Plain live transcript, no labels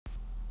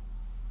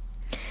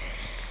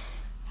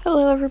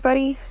Hello,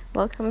 everybody.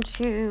 Welcome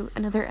to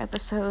another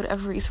episode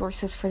of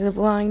Resources for the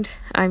Blind.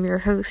 I'm your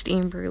host,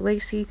 Amber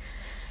Lacey.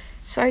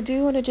 So I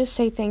do want to just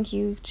say thank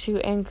you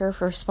to Anchor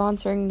for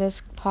sponsoring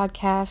this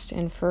podcast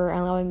and for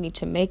allowing me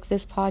to make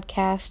this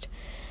podcast,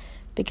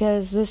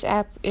 because this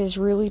app is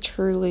really,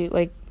 truly,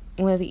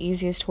 one of the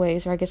easiest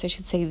ways, or I guess I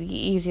should say the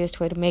easiest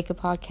way to make a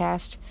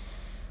podcast.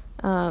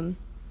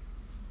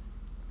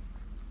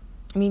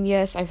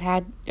 Yes, I've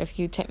had a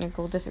few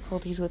technical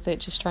difficulties with it,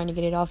 just trying to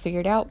get it all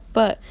figured out,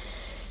 but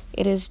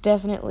it is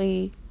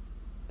definitely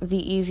the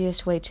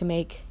easiest way to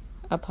make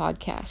a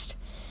podcast.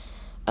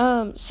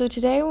 So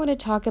today I want to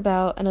talk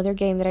about another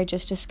game that I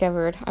just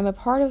discovered. I'm a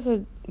part of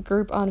a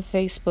group on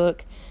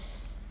Facebook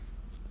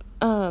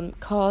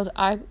called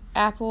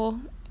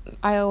Apple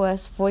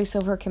iOS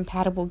VoiceOver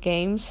Compatible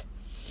Games.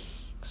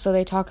 So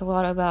they talk a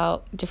lot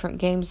about different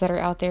games that are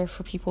out there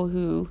for people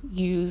who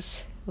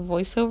use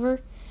VoiceOver.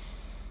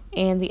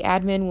 And the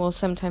admin will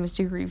sometimes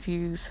do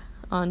reviews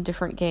on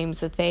different games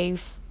that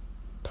they've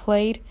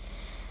played.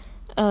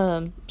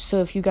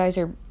 So if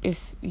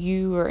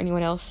you or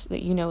anyone else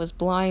that you know is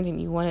blind and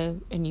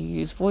you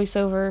use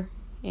VoiceOver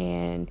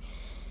and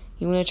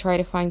you want to try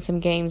to find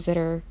some games that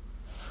are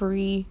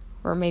free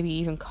or maybe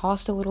even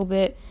cost a little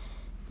bit,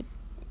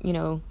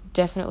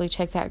 definitely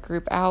check that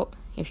group out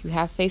if you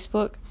have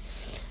Facebook.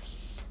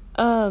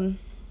 But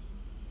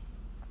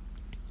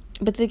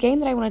the game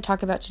that I want to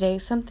talk about today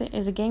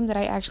is a game that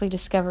I actually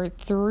discovered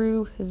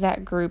through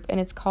that group, and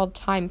it's called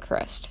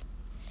Timecrest.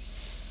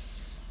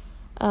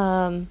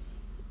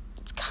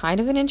 It's kind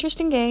of an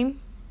interesting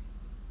game.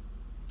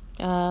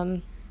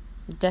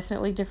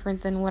 Definitely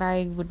different than what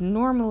I would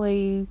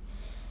normally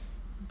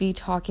be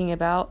talking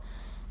about.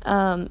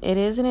 It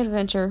is an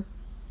adventure.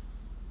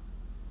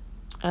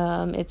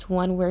 It's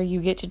one where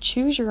you get to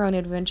choose your own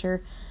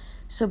adventure.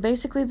 So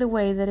basically the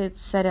way that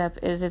it's set up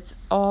is it's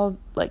all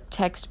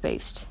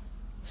text-based.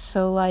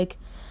 So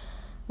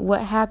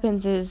what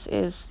happens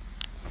is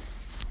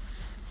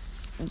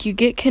you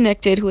get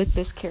connected with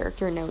this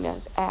character known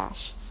as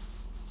Ash.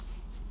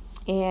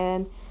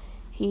 And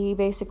he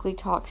basically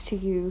talks to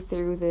you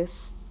through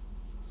this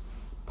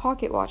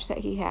pocket watch that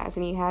he has.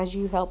 And he has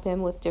you help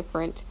him with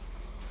different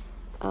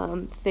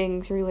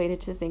things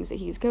related to things that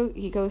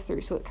he goes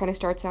through. So it kind of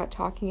starts out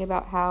talking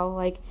about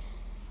how,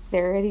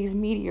 there are these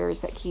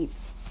meteors that keep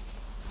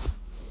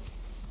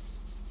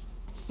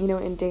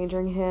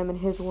endangering him and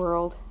his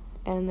world.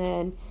 And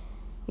then,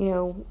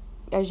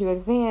 as you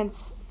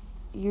advance,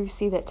 you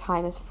see that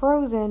time is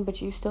frozen,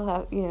 but you still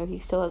have, he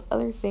still has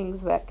other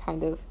things that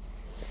kind of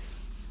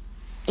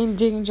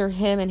endanger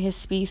him and his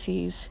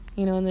species,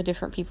 and the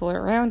different people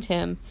around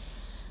him.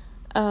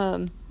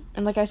 And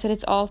like I said,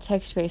 it's all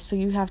text-based, so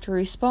you have to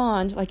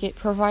respond. It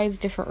provides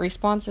different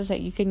responses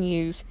that you can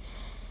use,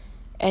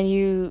 and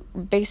you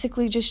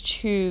basically just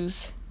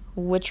choose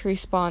which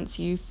response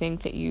you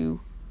think that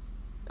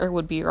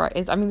would be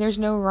right. There's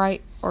no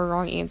right or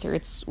wrong answer.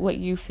 It's what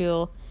you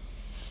feel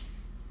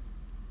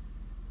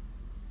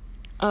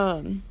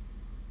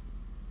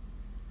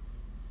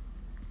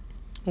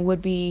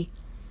would be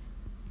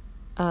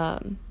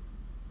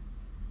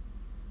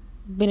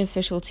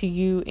beneficial to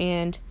you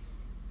and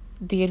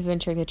the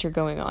adventure that you're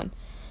going on.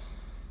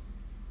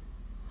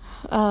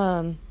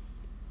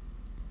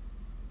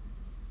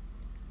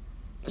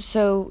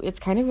 So it's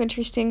kind of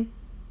interesting.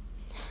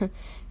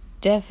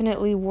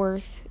 Definitely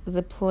worth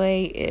the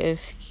play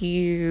if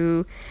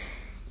you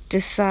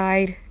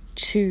decide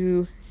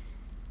to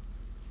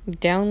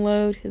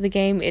download the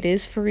game. It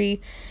is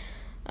free.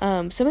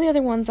 Some of the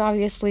other ones,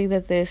 obviously,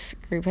 that this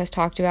group has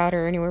talked about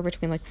are anywhere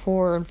between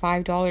 $4 and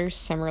 $5.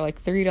 Some are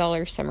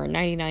 $3. Some are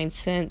 99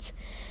 cents.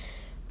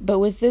 But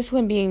with this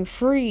one being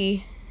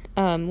free,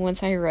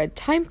 once I read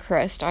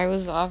Timecrest, I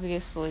was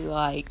obviously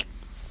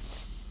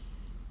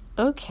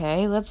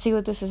okay, let's see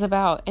what this is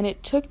about. And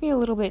it took me a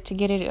little bit to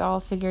get it all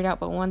figured out,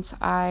 but once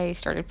I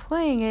started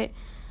playing it,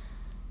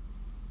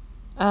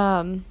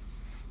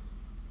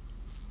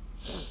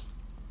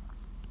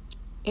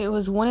 it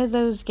was one of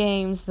those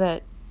games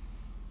that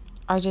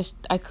I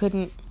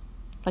couldn't,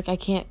 I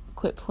can't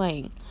quit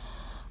playing.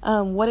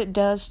 What it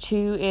does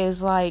too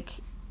is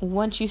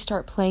once you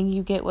start playing,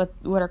 you get what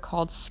are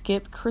called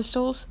skip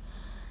crystals.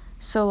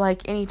 So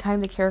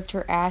anytime the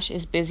character Ash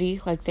is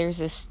busy, there's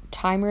this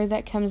timer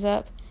that comes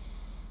up.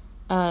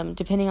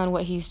 Depending on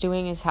what he's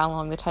doing is how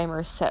long the timer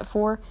is set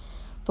for.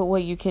 But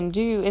what you can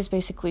do is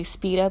basically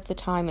speed up the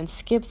time and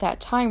skip that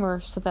timer,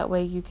 so that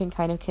way you can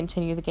kind of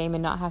continue the game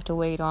and not have to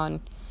wait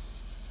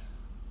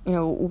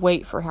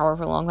for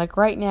however long.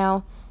 Right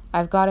now,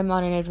 I've got him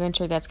on an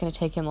adventure that's going to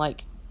take him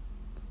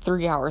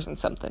 3 hours and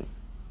something.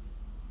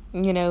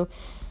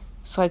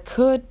 So I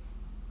could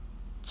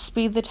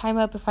speed the time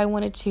up if I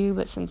wanted to,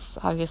 but since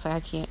obviously I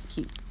can't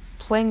keep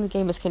playing the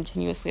game as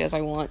continuously as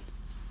I want,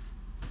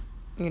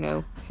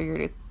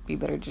 figured it'd be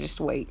better to just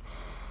wait.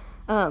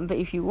 But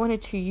if you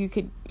wanted to, you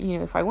could,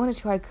 if I wanted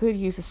to, I could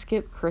use a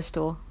skip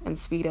crystal and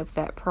speed up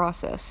that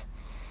process.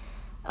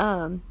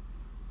 So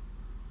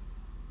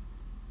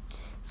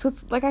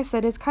it's, like I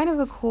said, it's kind of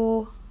a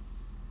cool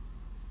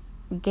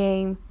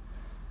game.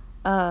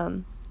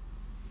 There's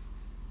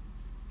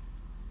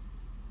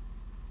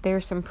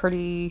some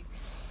pretty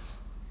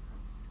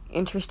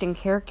interesting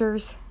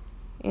characters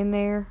in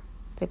there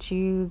that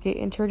you get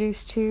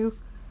introduced to.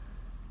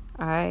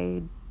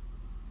 I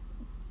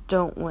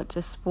don't want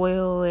to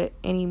spoil it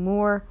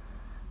anymore.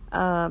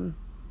 So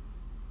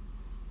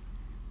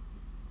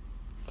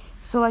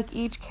like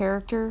each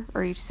character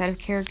or each set of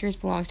characters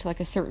belongs to like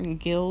a certain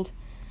guild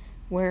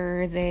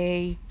where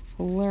they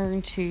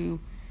learn to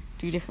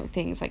do different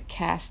things like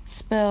cast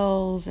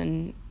spells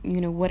and,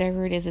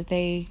 whatever it is that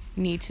they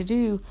need to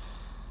do.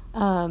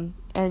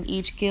 And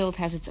each guild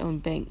has its own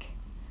bank.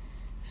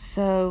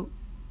 So,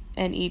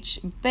 and each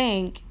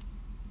bank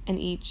and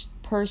each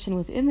person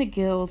within the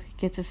guild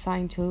gets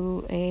assigned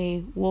to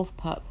a wolf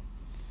pup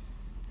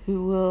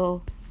who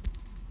will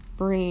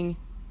bring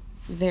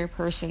their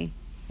person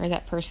or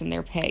that person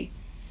their pay.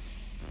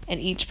 And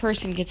each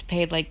person gets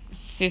paid like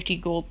 50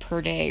 gold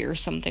per day or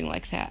something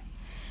like that.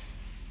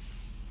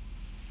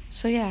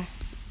 So yeah,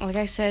 like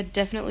I said,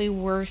 definitely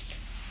worth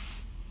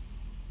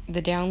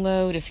the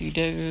download if you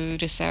do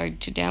decide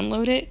to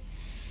download it.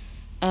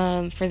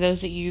 For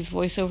those that use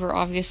VoiceOver,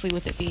 obviously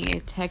with it being a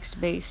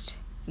text-based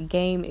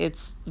game,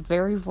 it's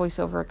very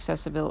VoiceOver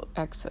accessible.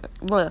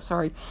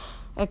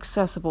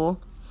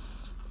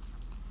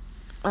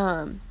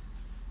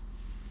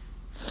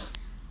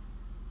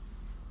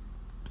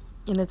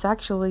 And it's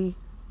actually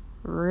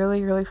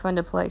really, really fun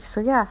to play. So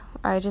yeah,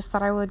 I just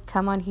thought I would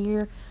come on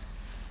here,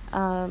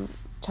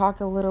 talk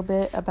a little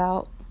bit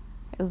about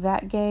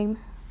that game.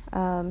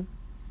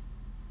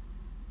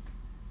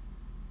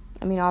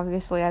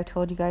 Obviously I've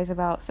told you guys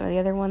about some of the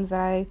other ones that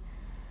I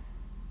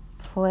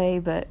play,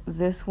 but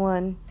this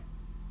one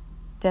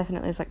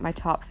definitely is like my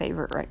top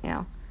favorite right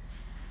now.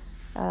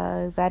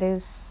 That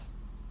is...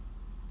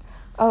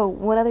 Oh,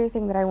 one other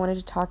thing that I wanted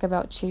to talk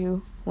about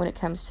too when it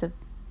comes to...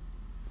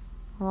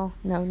 Well,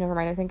 no, never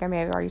mind. I think I may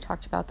have already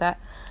talked about that.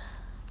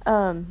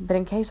 But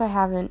in case I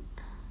haven't,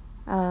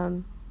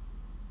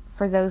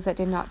 for those that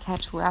did not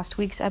catch last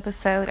week's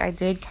episode, I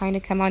did kind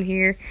of come on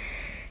here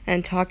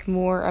and talk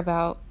more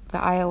about the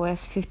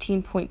iOS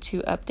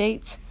 15.2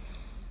 updates.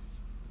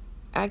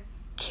 I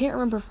can't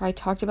remember if I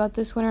talked about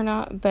this one or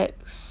not, but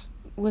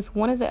with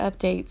one of the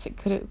updates,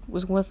 it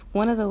was with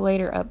one of the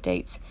later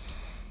updates,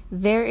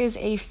 there is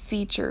a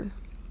feature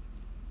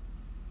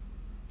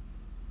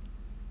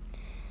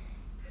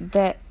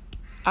that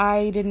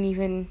I didn't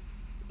even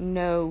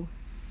know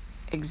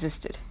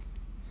existed.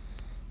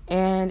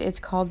 And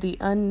it's called the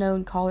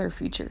unknown caller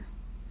feature.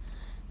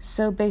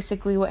 So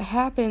basically what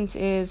happens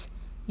is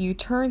you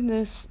turn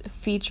this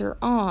feature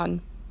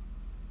on,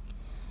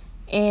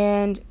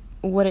 and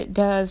what it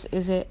does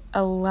is it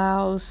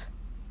allows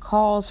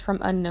calls from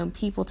unknown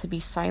people to be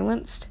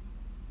silenced,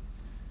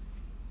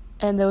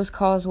 and those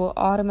calls will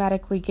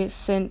automatically get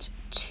sent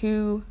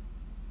to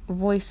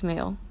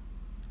voicemail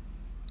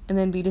and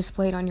then be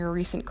displayed on your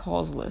recent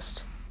calls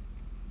list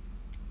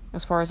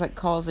as far as like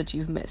calls that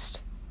you've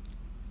missed.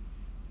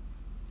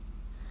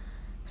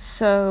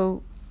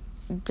 So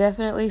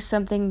definitely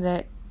something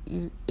that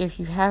if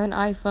you have an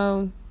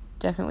iPhone,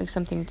 definitely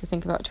something to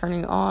think about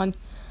turning on.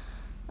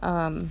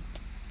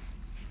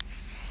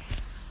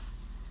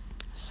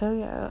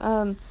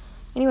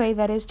 Anyway,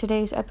 that is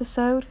today's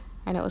episode.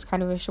 I know it was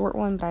kind of a short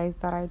one, but I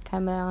thought I'd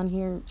come on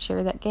here and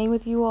share that game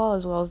with you all,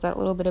 as well as that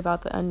little bit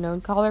about the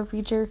unknown caller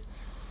feature.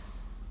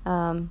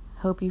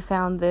 Hope you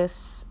found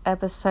this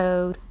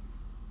episode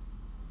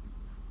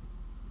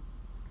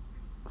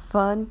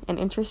fun and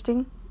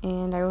interesting,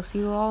 and I will see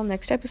you all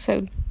next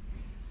episode.